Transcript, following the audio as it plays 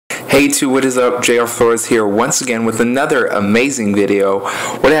Hey what is up? JR Flores here once again with another amazing video.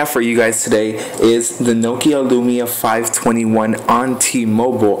 What I have for you guys today is the Nokia Lumia 521 on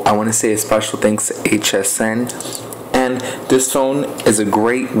T-Mobile. I want to say a special thanks to HSN. And this phone is a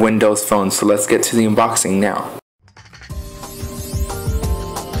great Windows phone, so let's get to the unboxing now.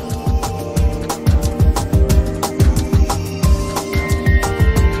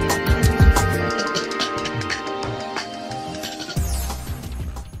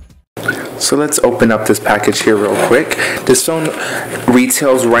 So let's open up this package here real quick. This phone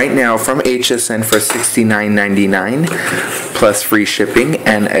retails right now from HSN for $69.99 plus free shipping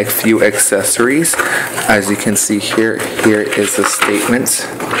and a few accessories. As you can see here is the statement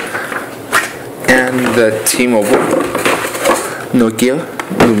and the T-Mobile Nokia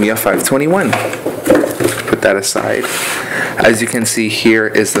Lumia 521. Put that aside. As you can see, here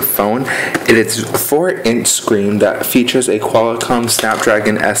is the phone. It is a 4-inch screen that features a Qualcomm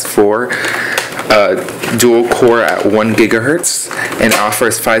Snapdragon S4 dual core at 1 GHz and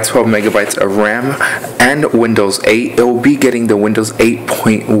offers 512 megabytes of RAM and Windows 8. It will be getting the Windows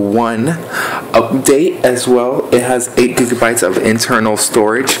 8.1 update as well. It has 8 gigabytes of internal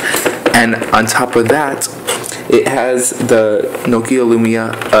storage, and on top of that, it has the Nokia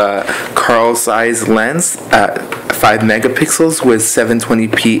Lumia Carl size lens at 5 megapixels with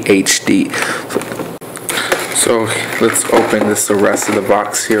 720p HD. So let's open the rest of the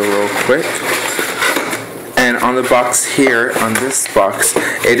box here real quick. And on the box here, on this box,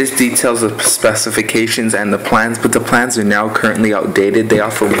 it is details of specifications and the plans, but the plans are now currently outdated. They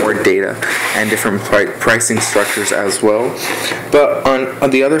offer more data and different pricing structures as well. But on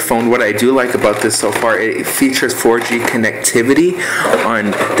the other phone, what I do like about this so far, it features 4G connectivity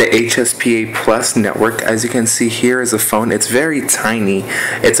on the HSPA Plus network. As you can see, here is a phone. It's very tiny.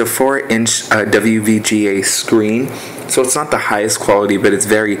 It's a 4-inch WVGA screen, so it's not the highest quality, but it's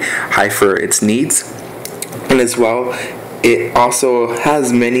very high for its needs. And as well, it also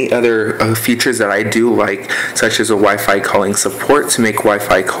has many other features that I do like, such as a Wi-Fi calling support to make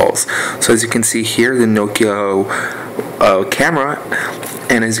Wi-Fi calls. So as you can see here, the Nokia camera,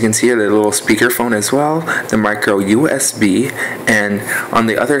 and as you can see here, the little speakerphone as well, the micro USB, and on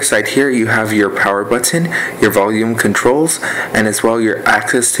the other side here you have your power button, your volume controls, and as well your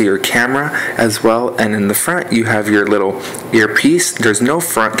access to your camera as well. And in the front you have your little earpiece. There's no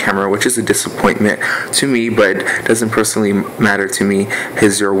front camera, which is a disappointment to me, but doesn't personally matter to me.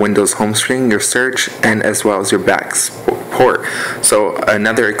 Is your Windows home screen, your search, and as well as your back port. So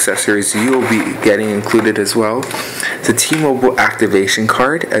another accessories you will be getting included as well, the T-Mobile activation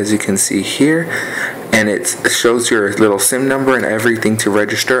card, as you can see here, and it shows your little SIM number and everything to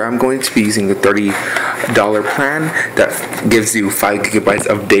register. I'm going to be using the $30 plan that gives you 5 gigabytes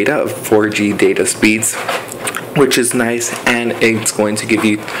of data, of 4G data speeds, which is nice, and it's going to give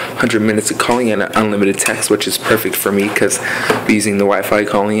you 100 minutes of calling and unlimited text, which is perfect for me because I'm using the Wi-Fi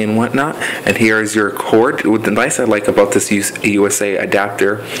calling and whatnot. And here is your cord. What the nice I like about this USA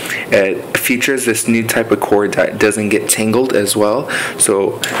adapter, it features this new type of cord that doesn't get tangled as well,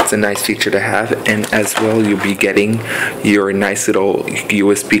 so it's a nice feature to have. And as well, you'll be getting your nice little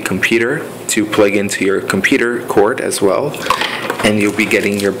USB computer to plug into your computer cord as well, and you'll be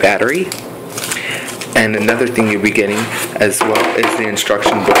getting your battery. And another thing you'll be getting as well is the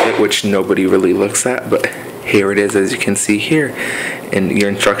instruction booklet, which nobody really looks at, but here it is, as you can see here, in your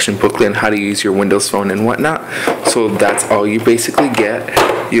instruction booklet and how to use your Windows phone and whatnot. So that's all you basically get.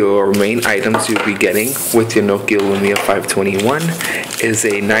 Your main items you'll be getting with your Nokia Lumia 521 is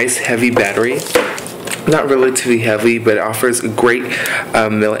a nice heavy battery. Not relatively heavy, but it offers great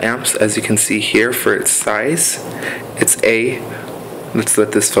milliamps, as you can see here for its size. Let's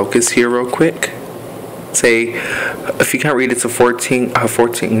let this focus here real quick. Say, if you can't read, it's a 30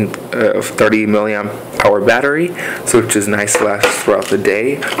 milliamp hour battery, so which is nice to last throughout the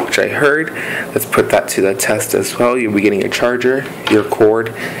day, which I heard. Let's put that to the test as well. You'll be getting your charger, your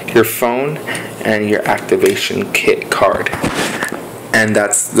cord, your phone, and your activation kit card. And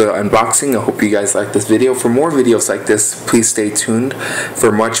that's the unboxing. I hope you guys like this video. For more videos like this, please stay tuned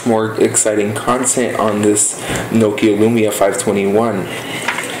for much more exciting content on this Nokia Lumia 521.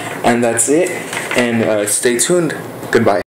 And that's it. And stay tuned. Goodbye.